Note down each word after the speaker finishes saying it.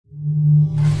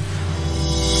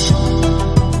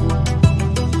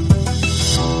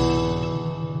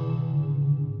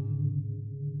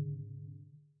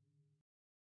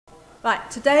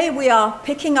Right, today we are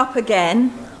picking up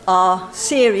again our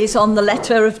series on the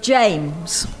letter of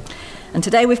James. And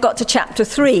today we've got to chapter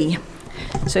 3.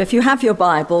 So if you have your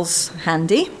Bibles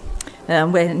handy,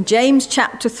 we're in James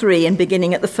chapter 3 and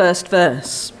beginning at the first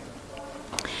verse.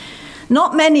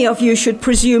 Not many of you should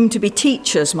presume to be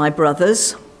teachers, my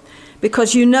brothers,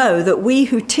 because you know that we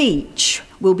who teach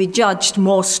will be judged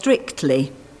more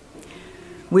strictly.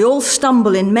 We all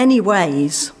stumble in many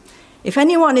ways. If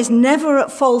anyone is never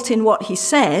at fault in what he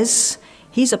says,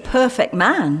 he's a perfect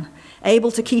man, able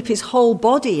to keep his whole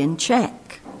body in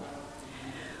check.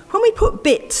 When we put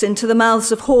bits into the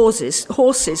mouths of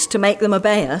horses to make them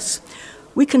obey us,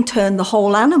 we can turn the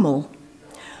whole animal.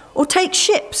 Or take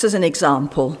ships as an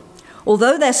example.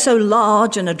 Although they're so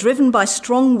large and are driven by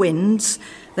strong winds,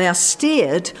 they are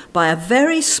steered by a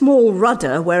very small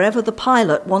rudder wherever the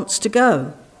pilot wants to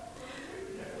go.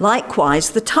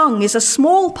 Likewise, the tongue is a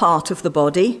small part of the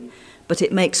body, but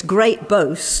it makes great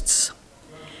boasts.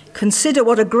 Consider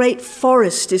what a great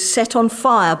forest is set on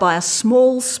fire by a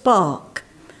small spark.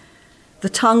 The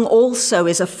tongue also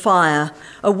is a fire,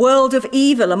 a world of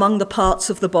evil among the parts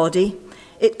of the body.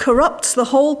 It corrupts the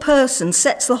whole person,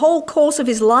 sets the whole course of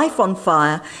his life on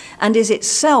fire, and is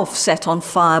itself set on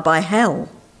fire by hell.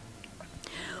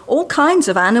 All kinds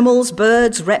of animals,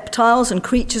 birds, reptiles, and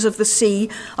creatures of the sea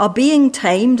are being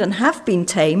tamed and have been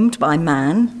tamed by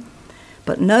man,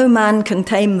 but no man can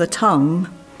tame the tongue.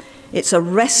 It's a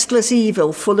restless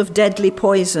evil full of deadly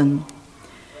poison.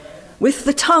 With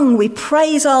the tongue we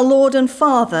praise our Lord and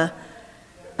Father,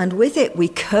 and with it we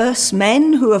curse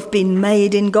men who have been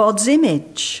made in God's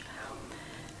image.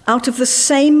 Out of the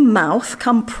same mouth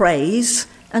come praise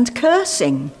and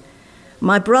cursing.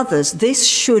 My brothers, this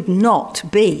should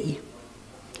not be.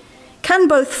 Can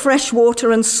both fresh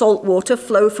water and salt water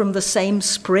flow from the same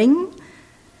spring?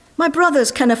 My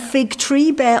brothers, can a fig tree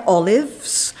bear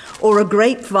olives, or a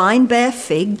grapevine bear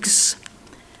figs?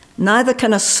 Neither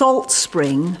can a salt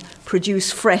spring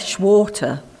produce fresh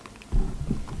water.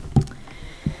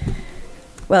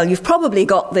 Well, you've probably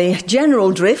got the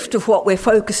general drift of what we're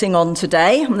focusing on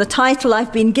today, and the title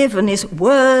I've been given is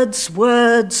Words,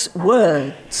 Words,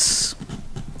 Words.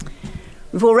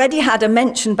 We've already had a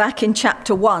mention back in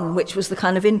chapter 1, which was the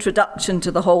kind of introduction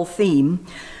to the whole theme,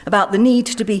 about the need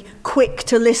to be quick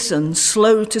to listen,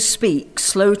 slow to speak,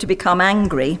 slow to become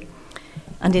angry.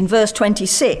 And in verse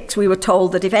 26, we were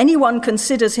told that if anyone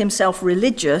considers himself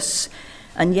religious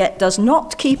and yet does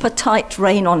not keep a tight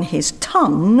rein on his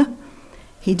tongue,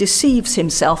 he deceives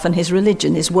himself and his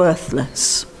religion is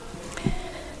worthless.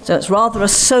 So it's rather a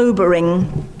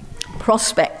sobering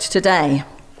prospect today.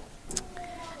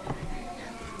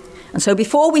 And so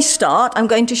before we start, I'm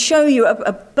going to show you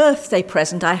a birthday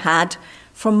present I had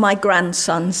from my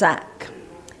grandson, Zach.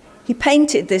 He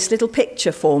painted this little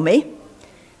picture for me,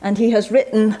 and he has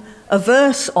written a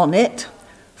verse on it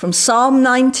from Psalm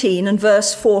 19 and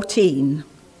verse 14.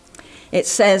 It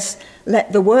says,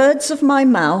 "Let the words of my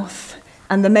mouth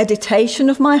and the meditation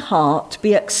of my heart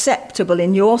be acceptable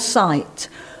in your sight,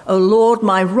 O Lord,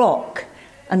 my rock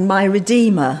and my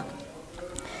redeemer."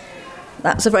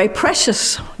 That's a very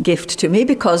precious gift to me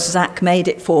because Zach made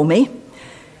it for me.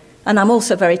 And I'm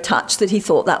also very touched that he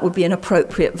thought that would be an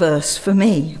appropriate verse for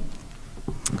me.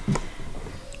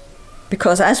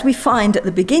 Because as we find at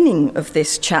the beginning of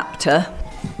this chapter,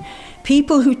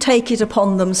 people who take it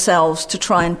upon themselves to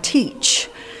try and teach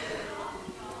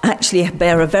actually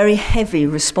bear a very heavy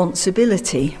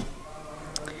responsibility.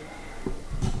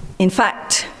 In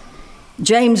fact,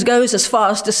 James goes as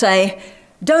far as to say,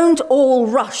 don't all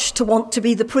rush to want to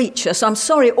be the preacher. So I'm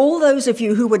sorry, all those of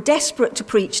you who were desperate to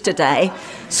preach today,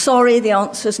 sorry, the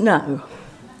answer's no.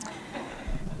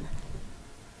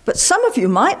 But some of you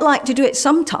might like to do it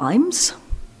sometimes.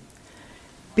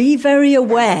 Be very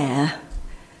aware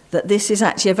that this is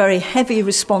actually a very heavy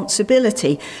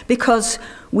responsibility because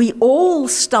we all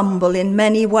stumble in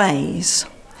many ways.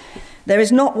 There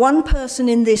is not one person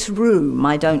in this room,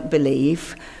 I don't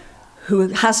believe, who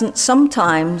hasn't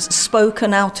sometimes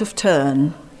spoken out of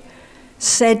turn,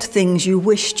 said things you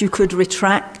wished you could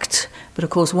retract, but of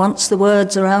course once the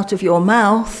words are out of your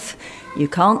mouth, you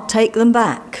can't take them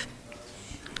back.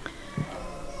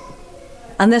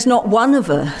 And there's not one of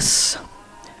us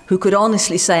who could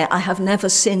honestly say, I have never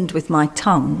sinned with my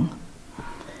tongue.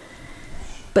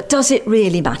 But does it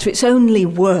really matter? It's only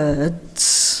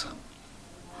words.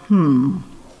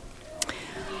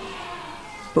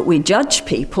 But we judge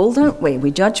people, don't we? We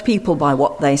judge people by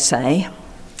what they say.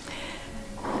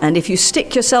 And if you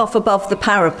stick yourself above the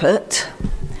parapet,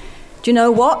 do you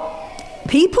know what?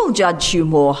 People judge you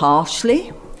more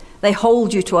harshly. They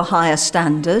hold you to a higher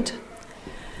standard.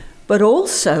 But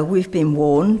also, we've been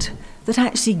warned that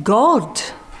actually God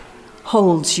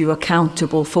holds you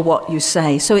accountable for what you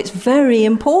say. So it's very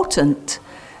important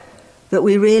that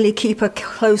we really keep a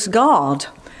close guard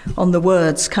on the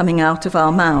words coming out of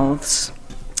our mouths.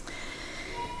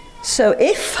 So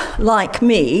if, like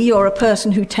me, you're a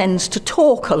person who tends to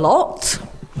talk a lot,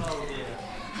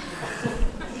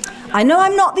 I know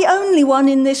I'm not the only one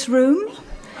in this room,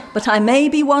 but I may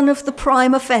be one of the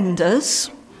prime offenders,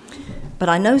 but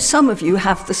I know some of you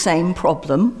have the same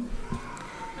problem.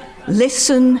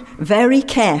 Listen very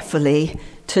carefully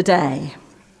today.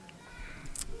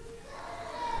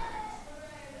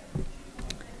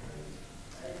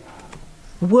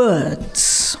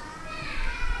 Words.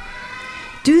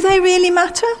 Do they really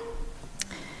matter?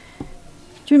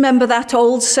 Do you remember that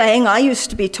old saying? I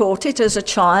used to be taught it as a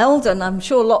child, and I'm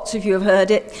sure lots of you have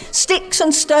heard it. Sticks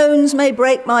and stones may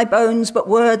break my bones, but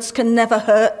words can never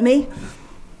hurt me.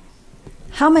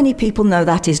 How many people know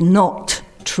that is not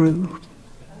true?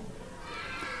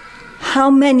 How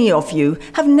many of you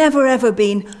have never ever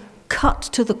been cut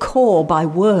to the core by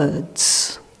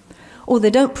words? Or they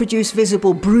don't produce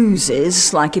visible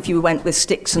bruises, like if you went with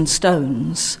sticks and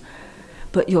stones,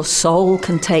 but your soul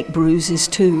can take bruises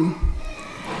too.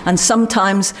 And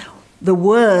sometimes the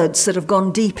words that have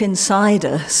gone deep inside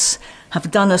us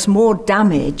have done us more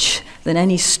damage than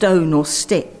any stone or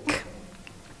stick.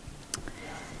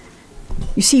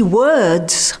 You see,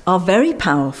 words are very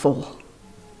powerful.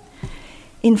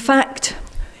 In fact,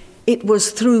 it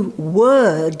was through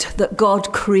word that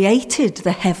God created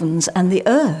the heavens and the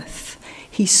earth.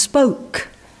 He spoke,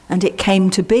 and it came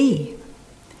to be.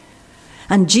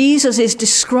 And Jesus is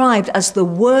described as the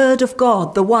Word of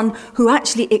God, the one who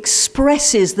actually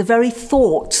expresses the very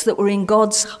thoughts that were in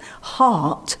God's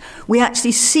heart. We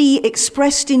actually see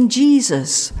expressed in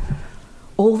Jesus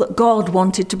all that God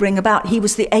wanted to bring about. He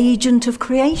was the agent of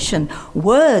creation.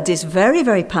 Word is very,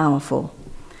 very powerful.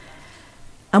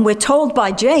 And we're told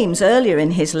by James earlier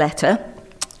in his letter,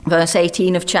 verse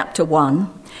 18 of chapter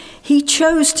 1, he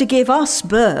chose to give us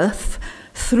birth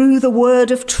through the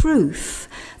word of truth,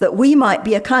 that we might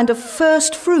be a kind of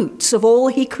first fruits of all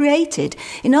he created.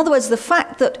 In other words, the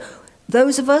fact that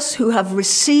those of us who have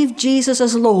received Jesus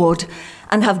as Lord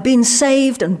and have been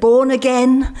saved and born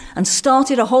again and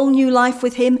started a whole new life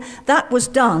with him, that was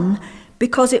done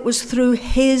because it was through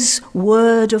his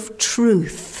word of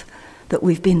truth that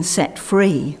we've been set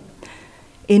free,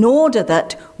 in order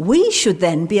that we should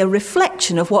then be a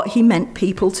reflection of what he meant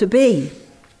people to be.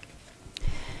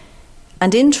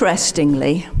 And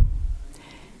interestingly,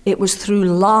 it was through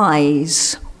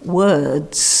lies,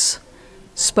 words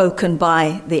spoken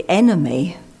by the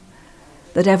enemy,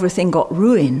 that everything got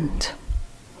ruined.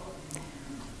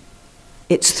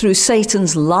 It's through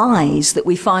Satan's lies that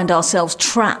we find ourselves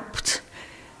trapped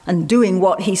and doing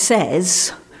what he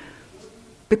says,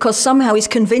 because somehow he's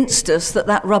convinced us that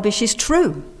that rubbish is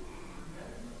true.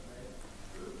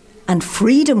 And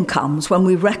freedom comes when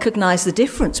we recognize the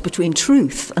difference between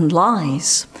truth and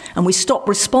lies. And we stop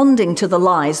responding to the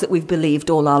lies that we've believed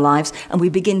all our lives, and we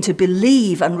begin to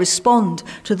believe and respond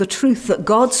to the truth that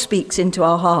God speaks into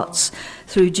our hearts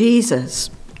through Jesus.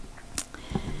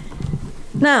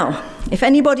 Now, if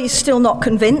anybody's still not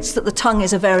convinced that the tongue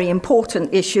is a very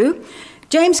important issue,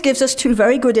 James gives us two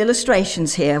very good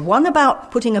illustrations here. One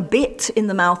about putting a bit in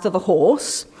the mouth of a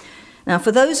horse. Now,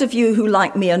 for those of you who,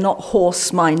 like me, are not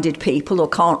horse-minded people or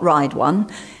can't ride one,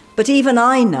 but even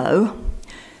I know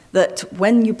that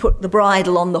when you put the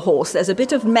bridle on the horse, there's a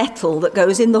bit of metal that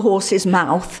goes in the horse's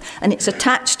mouth, and it's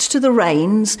attached to the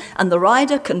reins, and the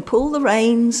rider can pull the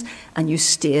reins, and you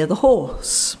steer the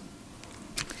horse.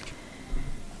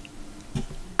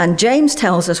 And James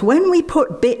tells us when we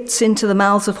put bits into the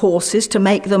mouths of horses to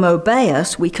make them obey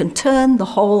us, we can turn the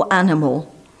whole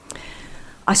animal.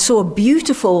 I saw a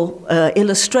beautiful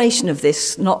illustration of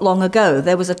this not long ago.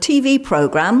 There was a TV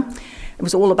program. It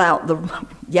was all about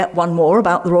yet one more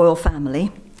about the royal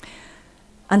family.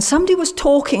 And somebody was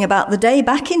talking about the day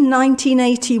back in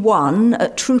 1981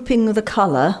 at Trooping the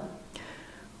Colour,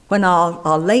 when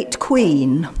our late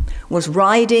Queen was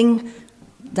riding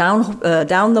down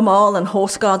the Mall and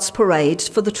Horse Guards Parade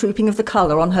for the Trooping of the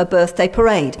Colour on her birthday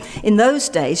parade. In those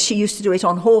days, she used to do it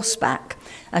on horseback.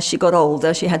 As she got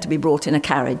older, she had to be brought in a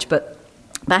carriage, but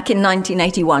back in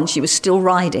 1981, she was still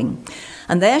riding.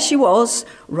 And there she was,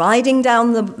 riding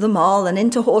down the Mall and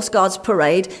into Horse Guards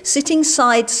Parade, sitting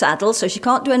side saddle, so she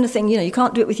can't do anything, you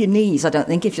can't do it with your knees, I don't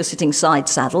think, if you're sitting side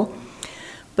saddle.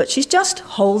 But she's just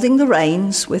holding the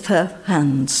reins with her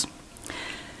hands.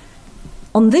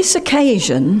 On this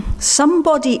occasion,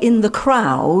 somebody in the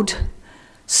crowd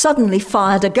suddenly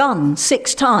fired a gun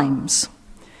 6 times.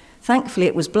 Thankfully,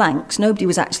 it was blanks. Nobody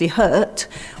was actually hurt,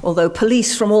 although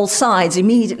police from all sides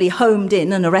immediately homed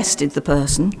in and arrested the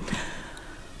person.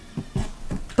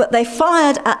 But they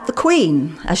fired at the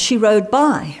Queen as she rode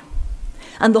by,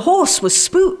 and the horse was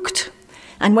spooked.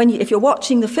 And if you're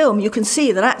watching the film, you can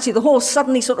see that actually the horse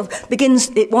suddenly sort of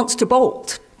it wants to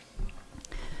bolt.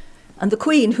 And the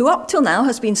Queen, who up till now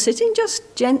has been sitting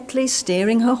just gently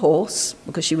steering her horse,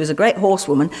 because she was a great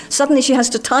horsewoman, suddenly she has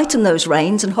to tighten those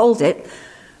reins and hold it.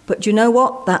 But do you know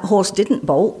what? That horse didn't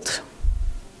bolt,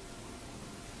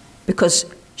 because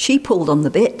she pulled on the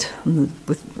bit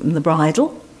with the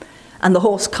bridle, and the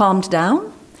horse calmed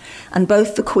down, and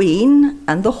both the Queen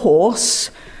and the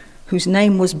horse, whose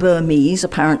name was Burmese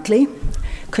apparently,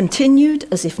 continued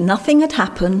as if nothing had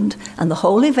happened, and the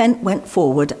whole event went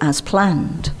forward as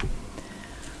planned.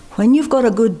 When you've got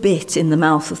a good bit in the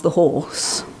mouth of the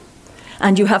horse,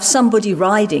 and you have somebody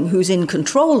riding who's in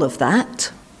control of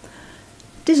that,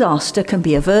 disaster can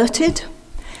be averted,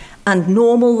 and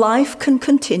normal life can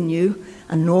continue,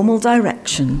 and normal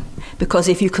direction. Because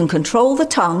if you can control the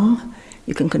tongue,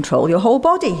 you can control your whole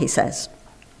body, he says.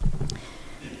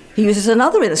 He uses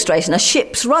another illustration, a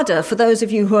ship's rudder, for those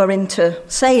of you who are into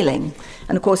sailing.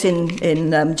 And of course,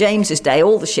 in James's day,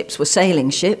 all the ships were sailing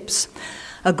ships.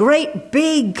 A great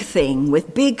big thing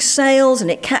with big sails, and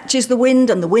it catches the wind,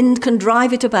 and the wind can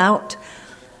drive it about.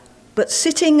 But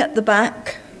sitting at the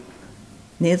back,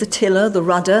 near the tiller, the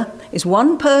rudder, is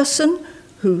one person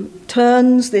who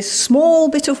turns this small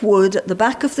bit of wood at the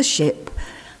back of the ship,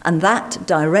 and that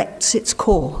directs its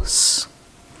course.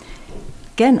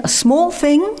 Again, a small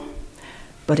thing,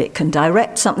 but it can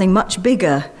direct something much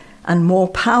bigger and more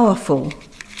powerful.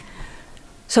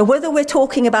 So whether we're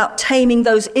talking about taming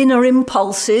those inner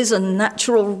impulses and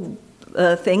natural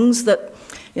things that,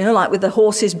 like with the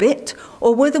horse's bit,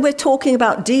 or whether we're talking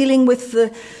about dealing with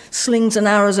the slings and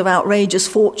arrows of outrageous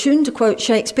fortune, to quote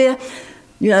Shakespeare,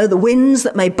 the winds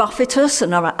that may buffet us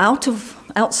and are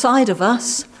outside of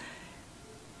us,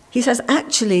 he says,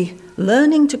 actually,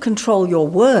 learning to control your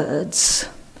words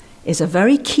is a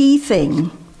very key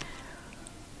thing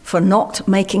for not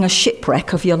making a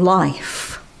shipwreck of your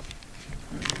life.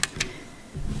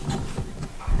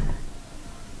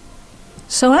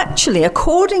 So actually,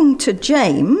 according to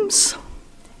James,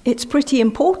 it's pretty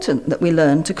important that we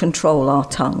learn to control our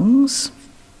tongues.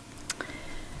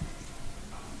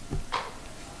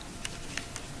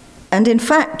 And in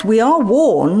fact, we are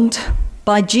warned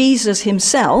by Jesus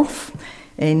himself.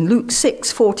 In Luke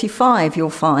 6:45, you'll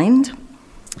find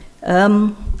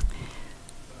that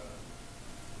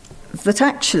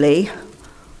actually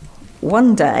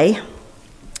one day,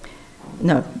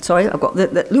 Luke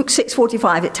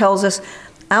 6:45, it tells us,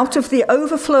 out of the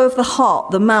overflow of the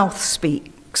heart, the mouth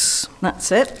speaks.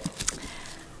 That's it.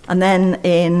 And then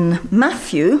in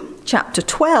Matthew chapter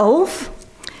 12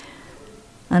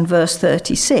 and verse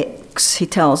 36, he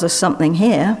tells us something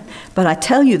here. But I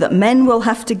tell you that men will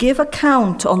have to give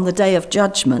account on the day of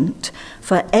judgment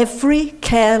for every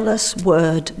careless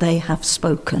word they have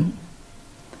spoken.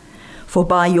 For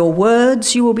by your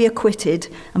words you will be acquitted,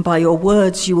 and by your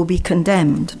words you will be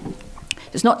condemned.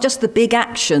 It's not just the big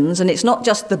actions, and it's not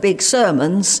just the big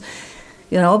sermons.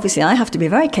 Obviously I have to be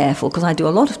very careful because I do a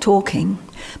lot of talking.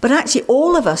 But actually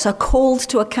all of us are called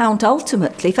to account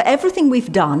ultimately for everything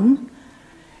we've done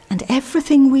and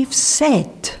everything we've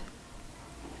said.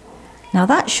 Now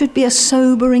that should be a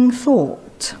sobering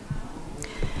thought.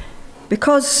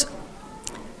 Because,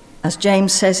 as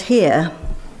James says here,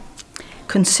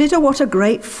 consider what a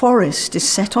great forest is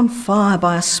set on fire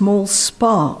by a small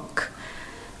spark.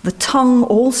 The tongue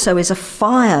also is a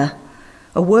fire,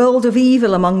 a world of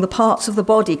evil among the parts of the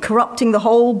body, corrupting the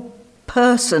whole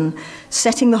person,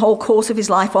 setting the whole course of his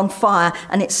life on fire,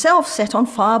 and itself set on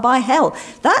fire by hell.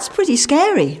 That's pretty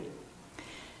scary.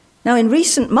 Now, in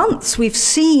recent months, we've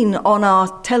seen on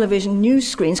our television news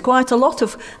screens quite a lot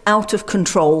of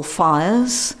out-of-control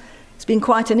fires. It's been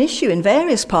quite an issue in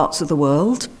various parts of the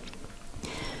world.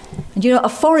 And a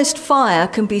forest fire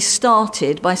can be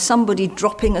started by somebody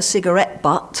dropping a cigarette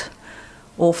butt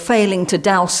or failing to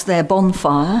douse their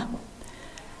bonfire.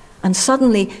 And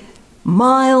suddenly,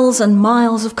 miles and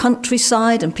miles of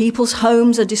countryside and people's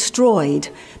homes are destroyed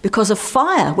because of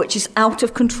fire, which is out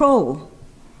of control.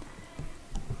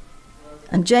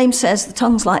 And James says the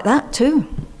tongue's like that too.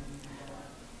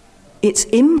 Its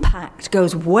impact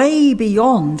goes way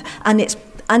beyond, and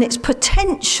its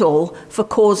potential for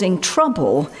causing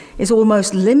trouble is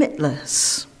almost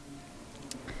limitless.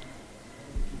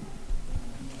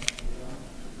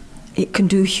 It can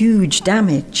do huge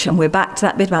damage, and we're back to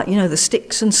that bit about, the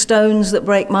sticks and stones that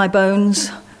break my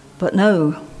bones. But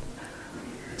no,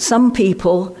 Some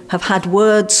people have had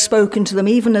words spoken to them,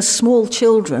 even as small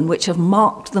children, which have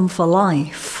marked them for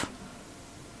life,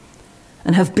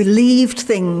 and have believed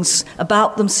things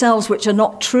about themselves which are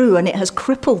not true, and it has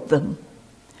crippled them.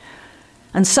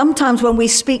 And sometimes when we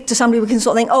speak to somebody, we can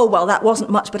sort of think, oh, well, that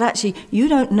wasn't much, but actually you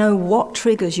don't know what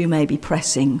triggers you may be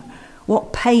pressing,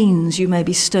 what pains you may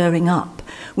be stirring up.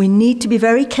 We need to be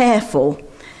very careful,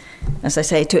 as I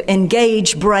say, to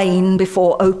engage brain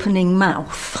before opening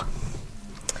mouth.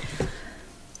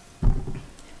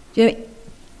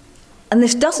 And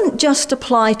this doesn't just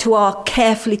apply to our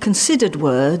carefully considered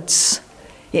words.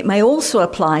 It may also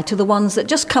apply to the ones that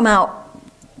just come out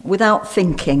without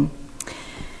thinking.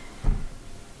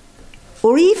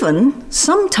 Or even,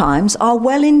 sometimes, our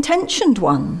well-intentioned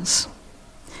ones.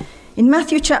 In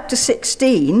Matthew chapter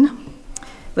 16,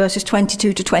 verses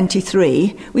 22 to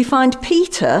 23, we find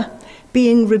Peter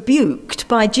being rebuked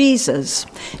by Jesus.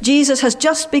 Jesus has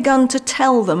just begun to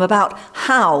tell them about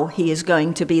how he is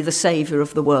going to be the saviour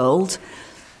of the world,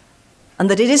 and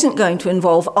that it isn't going to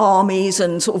involve armies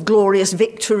and sort of glorious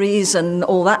victories and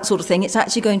all that sort of thing. It's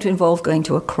actually going to involve going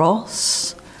to a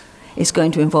cross. It's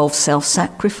going to involve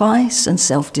self-sacrifice and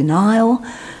self-denial,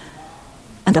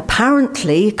 and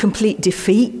apparently complete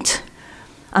defeat.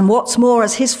 And what's more,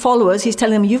 as his followers, he's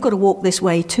telling them, you've got to walk this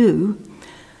way too.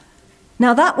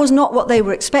 Now, that was not what they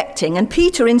were expecting, and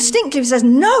Peter instinctively says,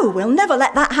 no, we'll never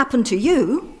let that happen to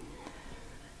you.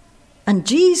 And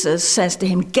Jesus says to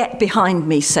him, get behind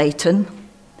me, Satan.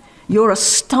 You're a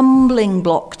stumbling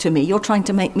block to me. You're trying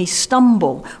to make me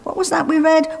stumble. What was that we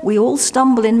read? We all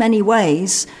stumble in many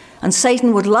ways, and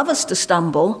Satan would love us to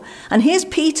stumble. And here's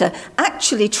Peter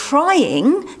actually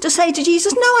trying to say to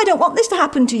Jesus, no, I don't want this to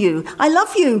happen to you. I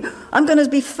love you. I'm going to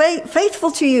be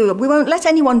faithful to you. We won't let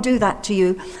anyone do that to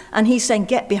you. And he's saying,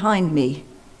 get behind me,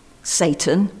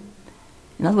 Satan.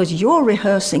 In other words, you're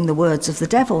rehearsing the words of the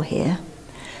devil here.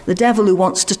 The devil who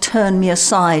wants to turn me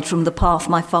aside from the path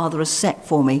my Father has set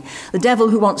for me. The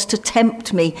devil who wants to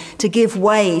tempt me to give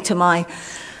way to my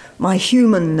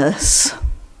humanness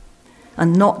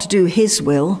and not do his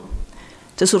will,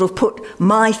 to sort of put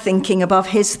my thinking above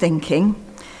his thinking.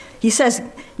 He says,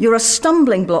 you're a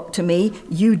stumbling block to me.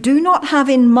 You do not have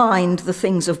in mind the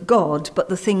things of God, but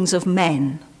the things of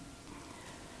men.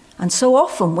 And so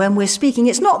often when we're speaking,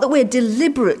 it's not that we're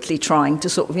deliberately trying to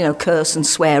sort of, curse and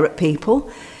swear at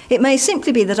people. It may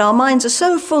simply be that our minds are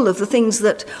so full of the things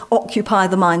that occupy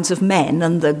the minds of men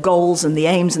and the goals and the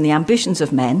aims and the ambitions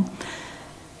of men,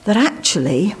 that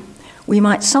actually we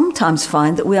might sometimes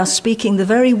find that we are speaking the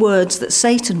very words that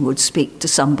Satan would speak to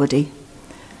somebody,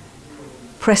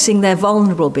 pressing their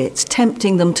vulnerable bits,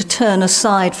 tempting them to turn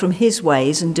aside from his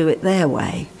ways and do it their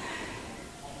way.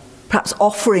 Perhaps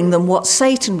offering them what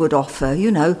Satan would offer,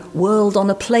 world on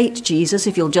a plate, Jesus,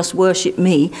 if you'll just worship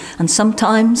me. And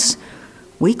sometimes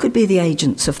we could be the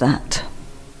agents of that.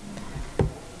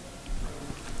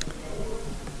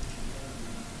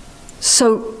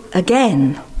 So,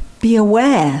 again, be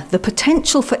aware, the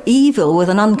potential for evil with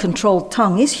an uncontrolled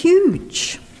tongue is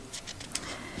huge.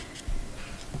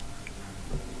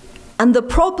 And the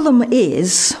problem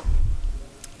is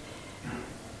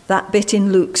that bit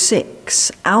in Luke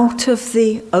 6, out of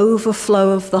the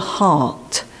overflow of the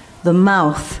heart, the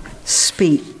mouth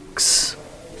speaks.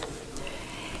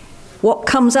 What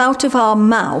comes out of our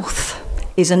mouth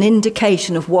is an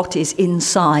indication of what is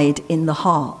inside in the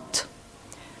heart.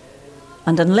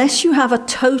 And unless you have a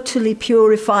totally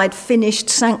purified, finished,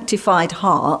 sanctified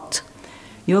heart,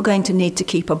 you're going to need to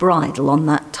keep a bridle on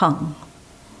that tongue.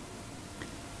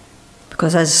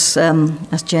 Because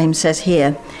as James says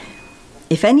here,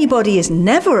 if anybody is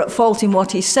never at fault in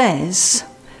what he says,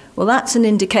 well, that's an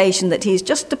indication that he's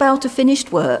just about a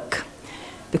finished work,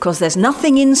 because there's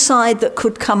nothing inside that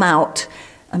could come out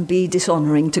and be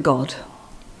dishonouring to God.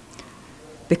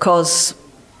 Because,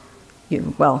 you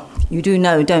do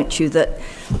know, don't you, that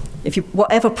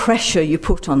whatever pressure you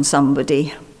put on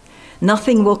somebody,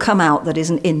 nothing will come out that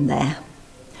isn't in there.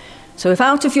 So if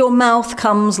out of your mouth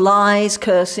comes lies,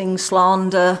 cursing,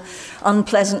 slander,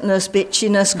 unpleasantness,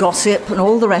 bitchiness, gossip, and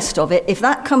all the rest of it, if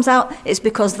that comes out, it's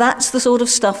because that's the sort of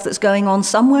stuff that's going on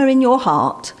somewhere in your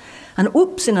heart. And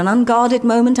oops, in an unguarded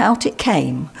moment, out it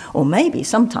came. Or maybe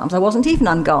sometimes I wasn't even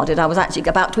unguarded. I was actually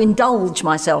about to indulge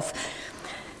myself.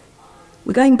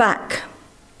 We're going back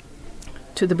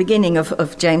to the beginning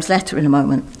of James' letter in a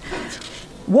moment.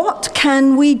 What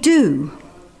can we do?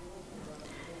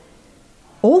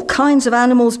 All kinds of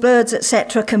animals, birds,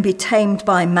 etc. can be tamed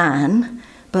by man,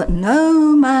 but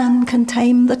no man can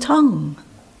tame the tongue.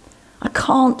 I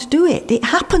can't do it. It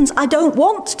happens. I don't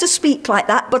want to speak like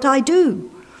that, but I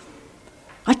do.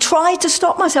 I try to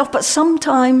stop myself, but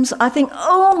sometimes I think,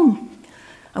 oh,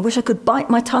 I wish I could bite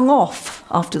my tongue off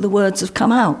after the words have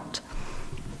come out.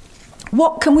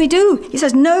 What can we do? He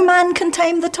says, no man can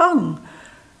tame the tongue.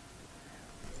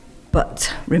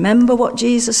 But remember what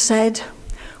Jesus said?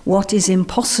 What is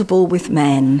impossible with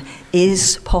men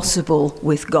is possible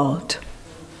with God.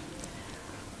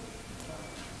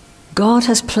 God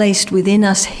has placed within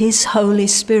us his Holy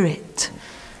Spirit.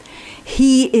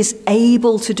 He is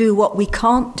able to do what we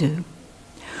can't do.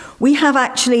 We have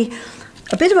actually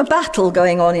a bit of a battle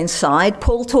going on inside.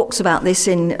 Paul talks about this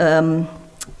in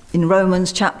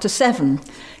Romans chapter 7.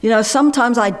 You know,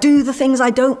 sometimes I do the things I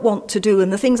don't want to do,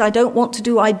 and the things I don't want to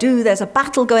do, I do. There's a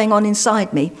battle going on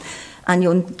inside me. And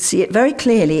you'll see it very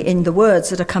clearly in the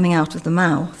words that are coming out of the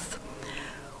mouth.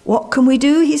 What can we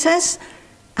do, he says?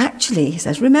 Actually, he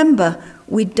says, remember,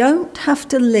 we don't have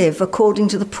to live according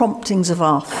to the promptings of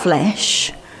our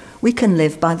flesh. We can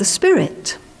live by the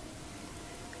Spirit.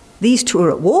 These two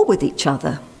are at war with each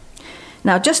other.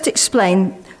 Now, just to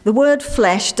explain, the word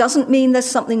flesh doesn't mean there's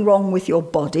something wrong with your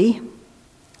body.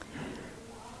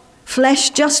 Flesh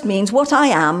just means what I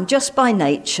am, just by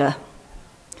nature.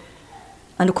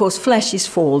 And of course, flesh is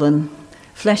fallen.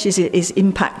 Flesh is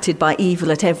impacted by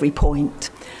evil at every point.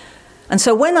 And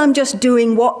so when I'm just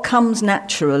doing what comes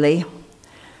naturally,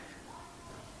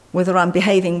 whether I'm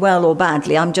behaving well or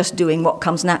badly, I'm just doing what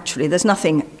comes naturally. There's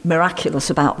nothing miraculous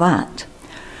about that.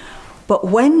 But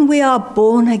when we are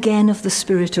born again of the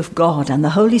Spirit of God and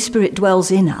the Holy Spirit dwells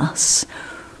in us,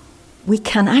 we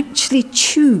can actually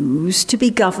choose to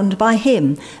be governed by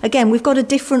him. Again, we've got a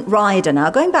different rider now.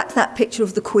 Going back to that picture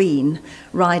of the Queen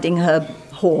riding her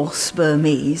horse,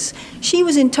 Burmese, she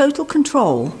was in total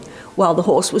control while the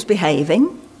horse was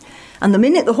behaving. And the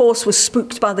minute the horse was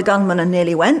spooked by the gunman and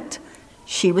nearly went,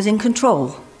 she was in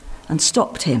control and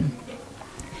stopped him.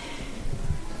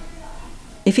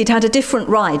 If he'd had a different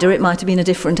rider, it might have been a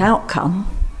different outcome.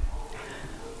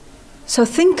 So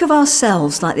think of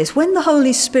ourselves like this. When the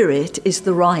Holy Spirit is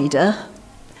the rider,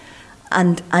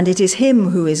 and it is him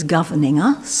who is governing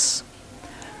us,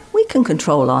 we can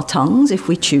control our tongues if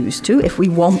we choose to, if we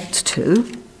want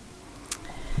to.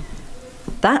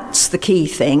 That's the key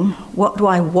thing. What do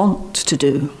I want to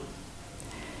do?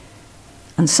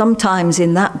 And sometimes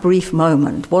in that brief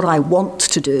moment, what I want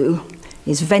to do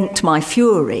is vent my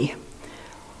fury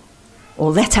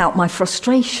or let out my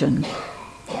frustration.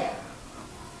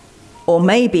 Or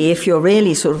maybe if you're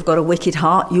really sort of got a wicked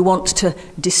heart, you want to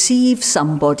deceive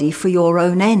somebody for your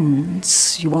own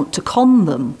ends. You want to con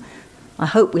them. I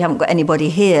hope we haven't got anybody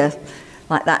here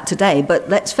like that today, but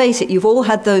let's face it, you've all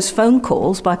had those phone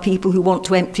calls by people who want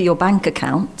to empty your bank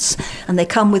accounts, and they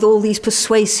come with all these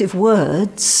persuasive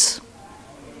words.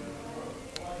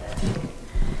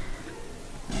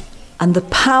 And the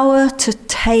power to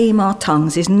tame our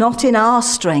tongues is not in our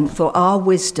strength or our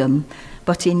wisdom,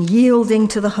 but in yielding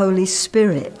to the Holy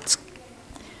Spirit,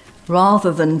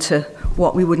 rather than to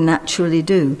what we would naturally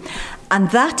do.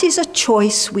 And that is a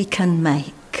choice we can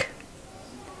make.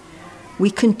 We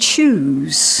can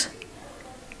choose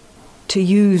to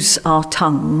use our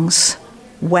tongues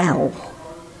well.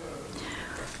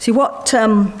 See what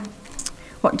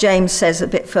James says a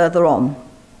bit further on.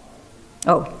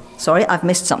 Oh, sorry, I've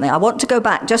missed something. I want to go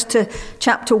back just to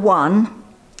chapter 1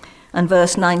 and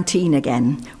verse 19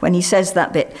 again, when he says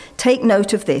that bit. Take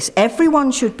note of this.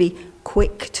 Everyone should be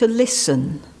quick to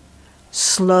listen,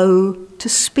 slow to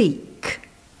speak,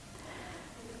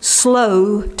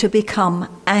 slow to become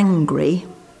angry.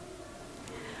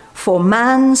 For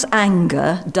man's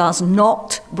anger does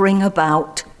not bring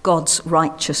about God's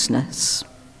righteousness,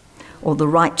 or the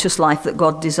righteous life that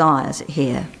God desires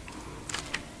here.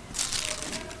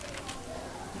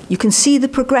 You can see the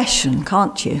progression,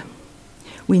 can't you?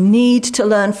 We need to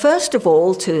learn, first of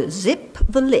all, to zip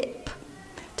the lip,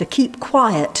 to keep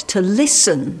quiet, to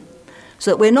listen,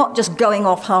 so that we're not just going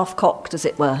off half-cocked, as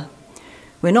it were.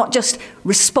 We're not just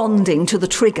responding to the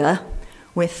trigger,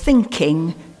 we're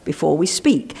thinking before we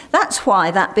speak. That's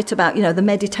why that bit about, the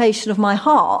meditation of my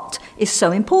heart is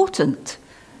so important.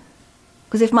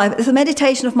 Because if the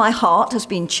meditation of my heart has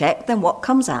been checked, then what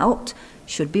comes out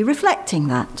should be reflecting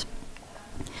that.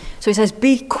 So he says,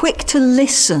 be quick to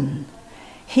listen.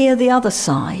 Hear the other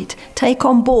side. Take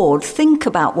on board. Think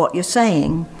about what you're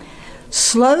saying.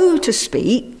 Slow to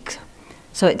speak,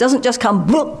 so it doesn't just come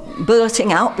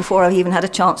blurting out before I've even had a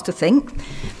chance to think.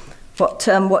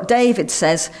 What David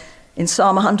says in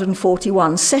Psalm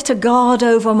 141, set a guard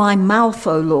over my mouth,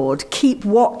 O Lord. Keep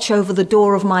watch over the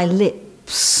door of my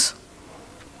lips.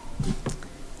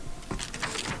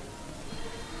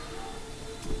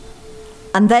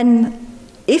 And then,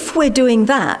 if we're doing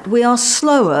that, we are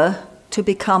slower to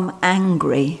become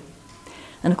angry.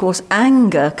 And of course,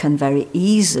 anger can very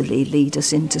easily lead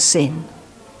us into sin.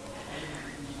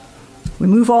 We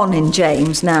move on in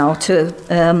James now to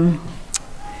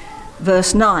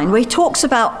verse 9, where he talks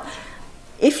about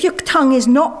if your tongue is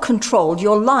not controlled,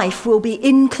 your life will be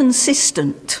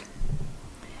inconsistent.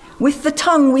 With the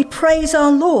tongue we praise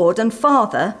our Lord and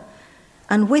Father,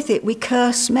 and with it we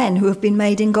curse men who have been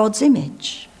made in God's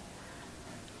image.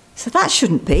 So that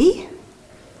shouldn't be.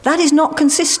 That is not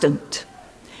consistent.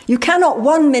 You cannot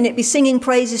one minute be singing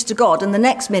praises to God and the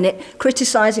next minute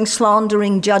criticising,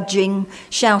 slandering, judging,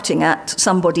 shouting at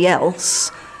somebody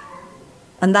else,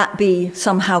 and that be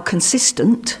somehow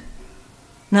consistent.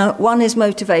 No, one is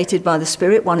motivated by the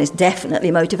Spirit, one is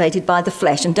definitely motivated by the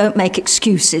flesh, and don't make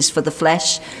excuses for the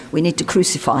flesh. We need to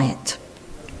crucify it.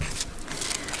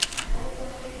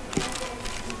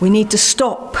 We need to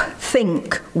stop,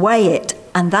 think, weigh it,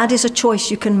 and that is a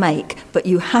choice you can make, but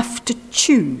you have to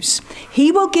choose.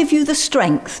 He will give you the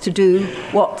strength to do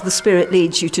what the Spirit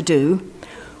leads you to do.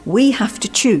 We have to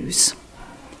choose.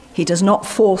 He does not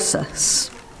force us.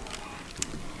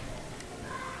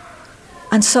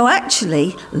 And so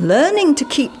actually, learning to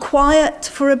keep quiet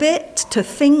for a bit, to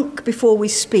think before we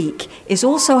speak, is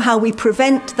also how we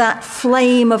prevent that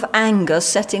flame of anger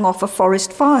setting off a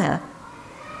forest fire.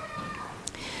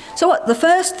 So the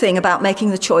first thing about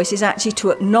making the choice is actually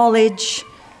to acknowledge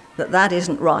that that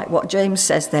isn't right. What James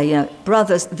says there,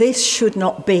 brothers, this should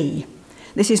not be.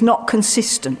 This is not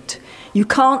consistent. You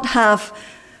can't have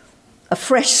a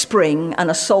fresh spring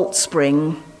and a salt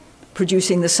spring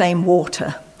producing the same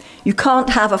water. You can't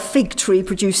have a fig tree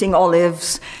producing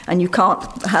olives, and you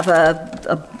can't have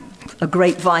a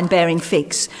grapevine bearing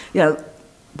figs.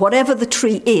 Whatever the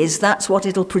tree is, that's what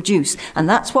it'll produce. And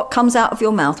that's what comes out of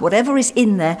your mouth. Whatever is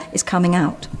in there is coming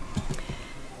out.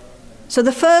 So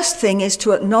the first thing is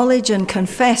to acknowledge and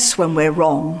confess when we're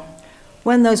wrong.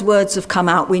 When those words have come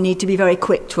out, we need to be very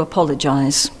quick to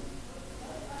apologise.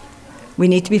 We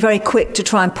need to be very quick to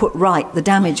try and put right the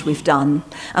damage we've done.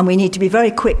 And we need to be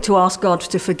very quick to ask God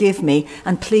to forgive me,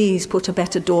 and please put a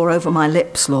better door over my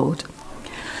lips, Lord.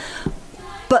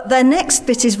 But the next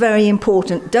bit is very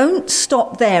important. Don't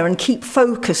stop there and keep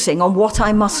focusing on what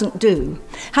I mustn't do.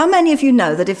 How many of you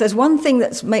know that if there's one thing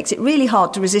that makes it really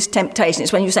hard to resist temptation,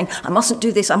 it's when you're saying, I mustn't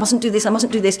do this, I mustn't do this, I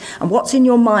mustn't do this, and what's in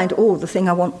your mind? Oh, the thing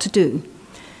I want to do.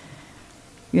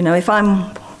 If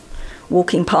I'm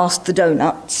walking past the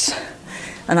donuts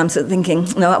and I'm sort of thinking,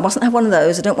 no, I mustn't have one of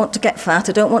those, I don't want to get fat,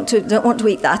 I don't want to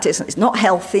eat that, it's not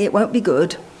healthy, it won't be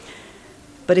good.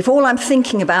 But if all I'm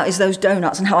thinking about is those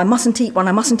donuts and how I mustn't eat one,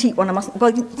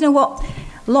 well, you know what?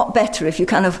 A lot better if you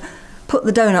kind of put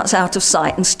the donuts out of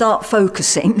sight and start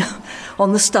focusing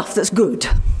on the stuff that's good.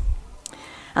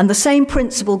 And the same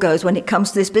principle goes when it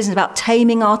comes to this business about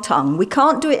taming our tongue. We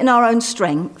can't do it in our own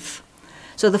strength.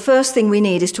 So the first thing we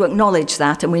need is to acknowledge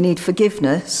that, and we need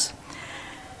forgiveness.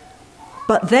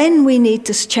 But then we need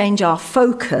to change our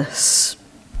focus.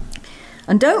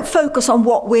 And don't focus on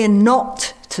what we're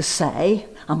not to say.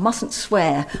 I mustn't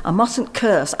swear, I mustn't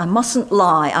curse, I mustn't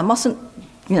lie, I mustn't,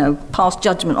 pass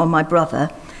judgment on my brother.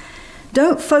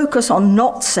 Don't focus on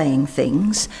not saying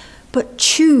things, but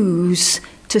choose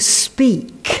to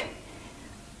speak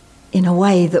in a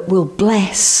way that will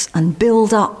bless and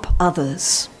build up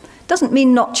others. Doesn't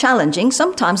mean not challenging.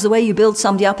 Sometimes the way you build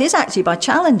somebody up is actually by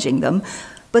challenging them,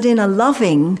 but in a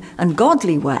loving and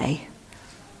godly way,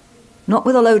 not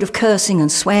with a load of cursing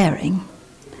and swearing.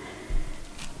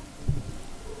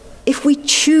 If we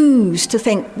choose to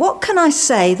think, what can I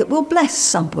say that will bless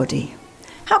somebody?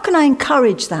 How can I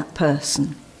encourage that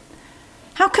person?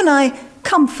 How can I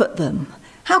comfort them?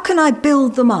 How can I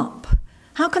build them up?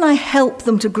 How can I help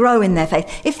them to grow in their faith?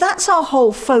 If that's our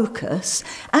whole focus,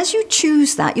 as you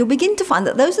choose that, you'll begin to find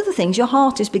that those are the things your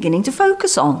heart is beginning to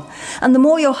focus on. And the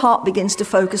more your heart begins to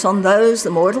focus on those, the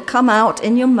more it'll come out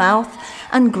in your mouth,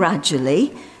 and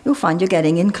gradually you'll find you're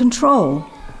getting in control.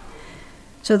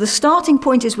 So the starting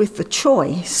point is with the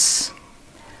choice.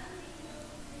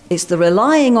 It's the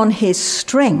relying on his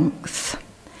strength,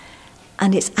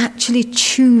 and it's actually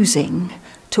choosing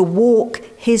to walk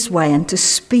his way and to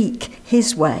speak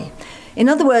his way. In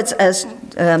other words, as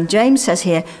James says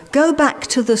here, go back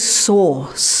to the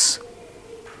source.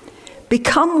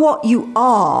 Become what you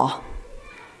are.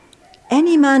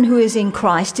 Any man who is in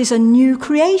Christ is a new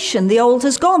creation. The old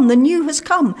has gone, the new has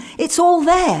come. It's all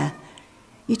there.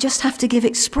 You just have to give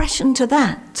expression to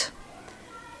that.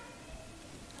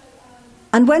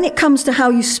 And when it comes to how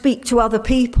you speak to other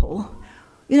people,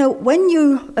 when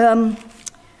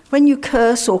you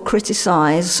curse or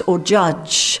criticize or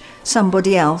judge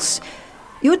somebody else,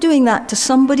 you're doing that to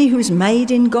somebody who's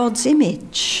made in God's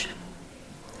image.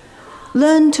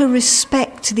 Learn to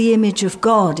respect the image of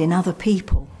God in other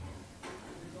people.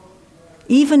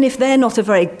 Even if they're not a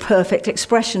very perfect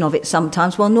expression of it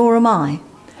sometimes, well, nor am I.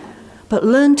 But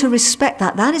learn to respect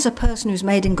that. That is a person who's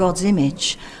made in God's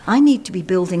image. I need to be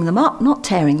building them up, not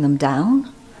tearing them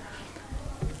down.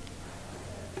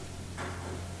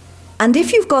 And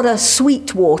if you've got a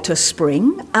sweet water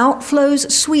spring, out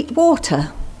flows sweet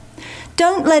water.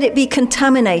 Don't let it be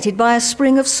contaminated by a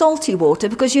spring of salty water,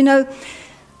 because you know,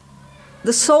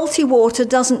 the salty water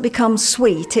doesn't become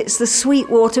sweet, it's the sweet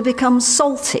water becomes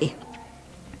salty.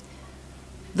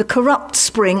 The corrupt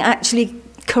spring actually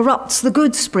corrupts the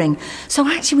good spring. So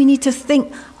actually we need to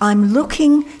think, I'm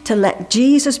looking to let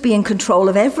Jesus be in control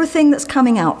of everything that's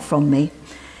coming out from me.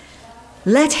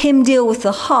 Let him deal with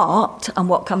the heart, and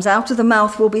what comes out of the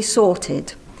mouth will be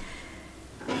sorted.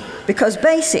 Because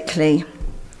basically,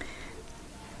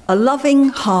 a loving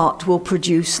heart will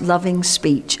produce loving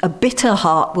speech. A bitter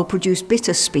heart will produce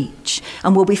bitter speech,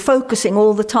 and we'll be focusing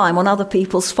all the time on other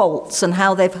people's faults and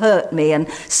how they've hurt me, and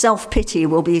self-pity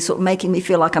will be sort of making me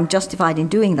feel like I'm justified in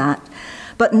doing that.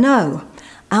 But no,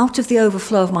 out of the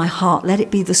overflow of my heart, let it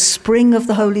be the spring of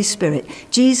the Holy Spirit.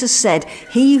 Jesus said,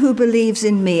 he who believes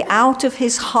in me, out of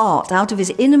his heart, out of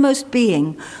his innermost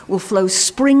being, will flow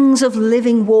springs of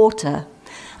living water.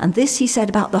 And this he said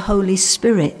about the Holy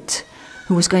Spirit,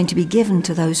 who was going to be given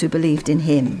to those who believed in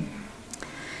him.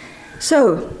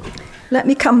 So, let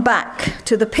me come back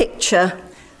to the picture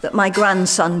that my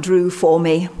grandson drew for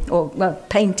me, or well,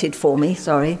 painted for me,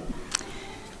 sorry.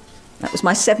 That was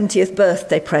my 70th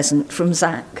birthday present from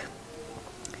Zach.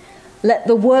 Let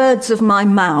the words of my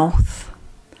mouth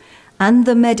and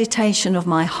the meditation of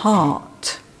my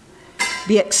heart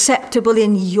be acceptable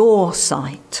in your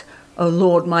sight, O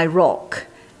Lord, my rock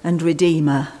and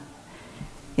redeemer.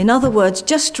 In other words,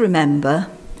 just remember,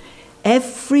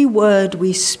 every word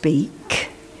we speak,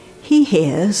 he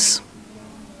hears.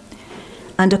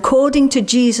 And according to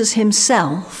Jesus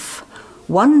himself,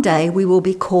 one day we will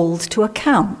be called to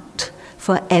account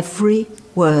for every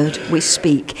word we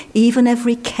speak, even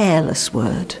every careless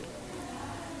word.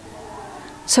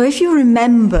 So if you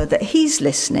remember that he's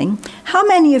listening, how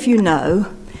many of you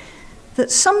know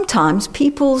that sometimes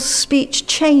people's speech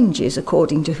changes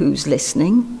according to who's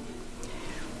listening?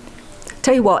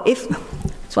 Tell you what, it's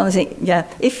one of the things, yeah,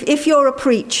 if you're a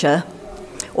preacher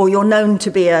or you're known to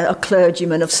be a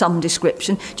clergyman of some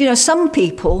description, do you know some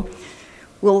people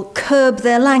will curb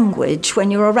their language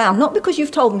when you're around, not because you've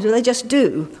told them to, they just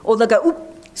do. Or they'll go, "Ooh,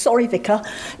 sorry, vicar,"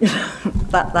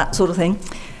 that sort of thing.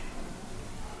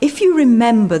 If you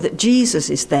remember that Jesus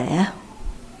is there,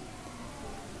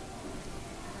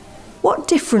 what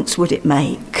difference would it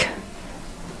make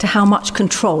to how much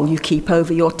control you keep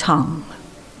over your tongue?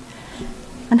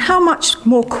 And how much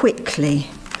more quickly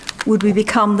would we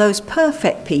become those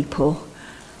perfect people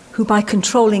who, by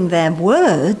controlling their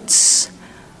words,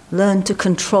 learn to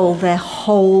control their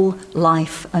whole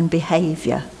life and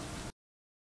behaviour?